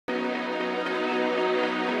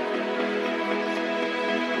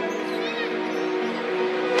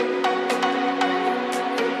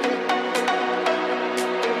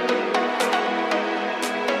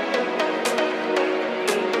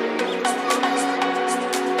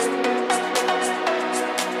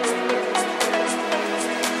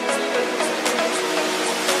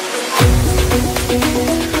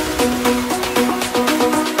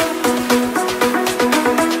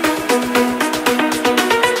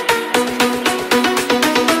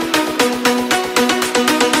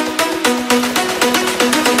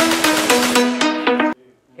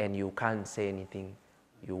can't say anything.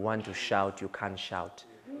 You want to shout, you can't shout.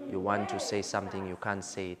 You want to say something, you can't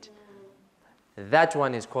say it. That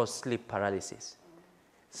one is called sleep paralysis.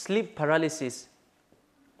 Sleep paralysis,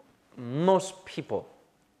 most people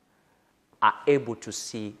are able to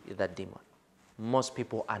see that demon. Most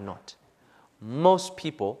people are not. Most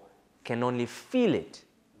people can only feel it,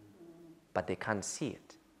 but they can't see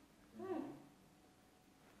it.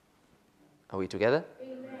 Are we together?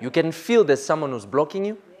 Amen. You can feel there's someone who's blocking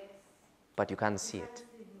you, but you can't see it.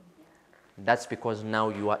 That's because now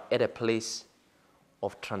you are at a place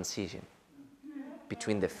of transition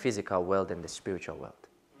between the physical world and the spiritual world.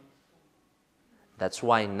 That's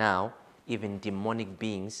why now even demonic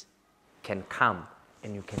beings can come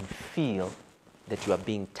and you can feel that you are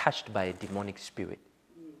being touched by a demonic spirit.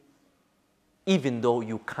 Even though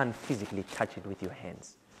you can't physically touch it with your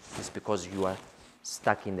hands. It's because you are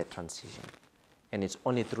stuck in the transition. And it's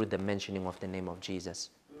only through the mentioning of the name of Jesus,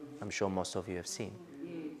 I'm sure most of you have seen,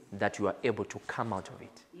 that you are able to come out of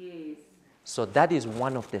it. Yes. So that is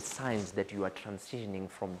one of the signs that you are transitioning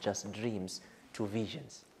from just dreams to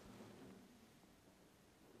visions.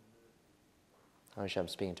 I'm sure I'm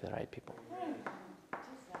speaking to the right people.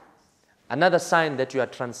 Another sign that you are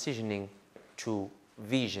transitioning to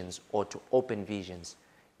visions or to open visions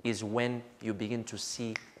is when you begin to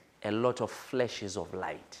see a lot of flashes of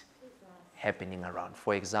light happening around.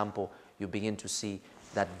 For example, you begin to see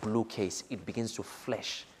that blue case, it begins to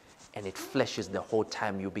flash, and it flashes the whole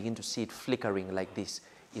time. You begin to see it flickering like this.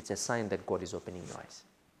 It's a sign that God is opening your eyes.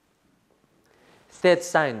 Third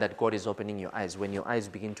sign that God is opening your eyes, when your eyes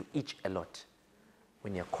begin to itch a lot.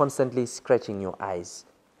 When you're constantly scratching your eyes,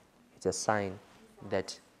 it's a sign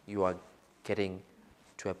that you are getting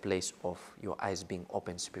to a place of your eyes being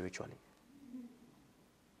open spiritually.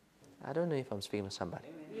 I don't know if I'm speaking to somebody.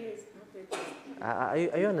 Yes. Are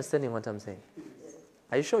you understanding what I'm saying?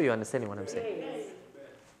 Are you sure you're understanding what I'm saying? Yes.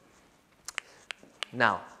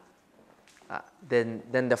 Now, then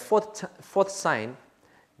the fourth sign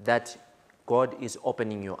that God is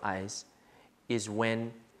opening your eyes is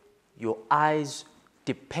when your eyes,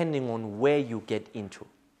 depending on where you get into.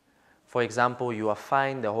 For example, you are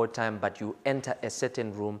fine the whole time, but you enter a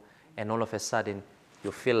certain room and all of a sudden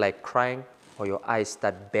you feel like crying, or your eyes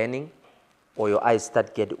start burning, or your eyes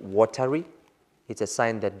start get watery. It's a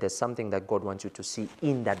sign that there's something that God wants you to see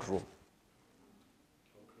in that room.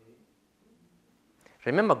 Okay.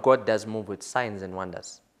 Remember, God does move with signs and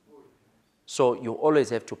wonders. So you always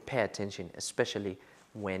have to pay attention, especially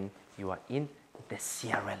when you are in the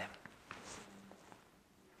seer realm.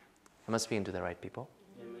 Am I speaking to the right people?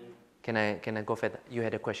 Amen. Can I go further? You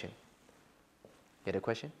had a question? You had a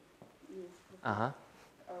question? Yes. Uh-huh.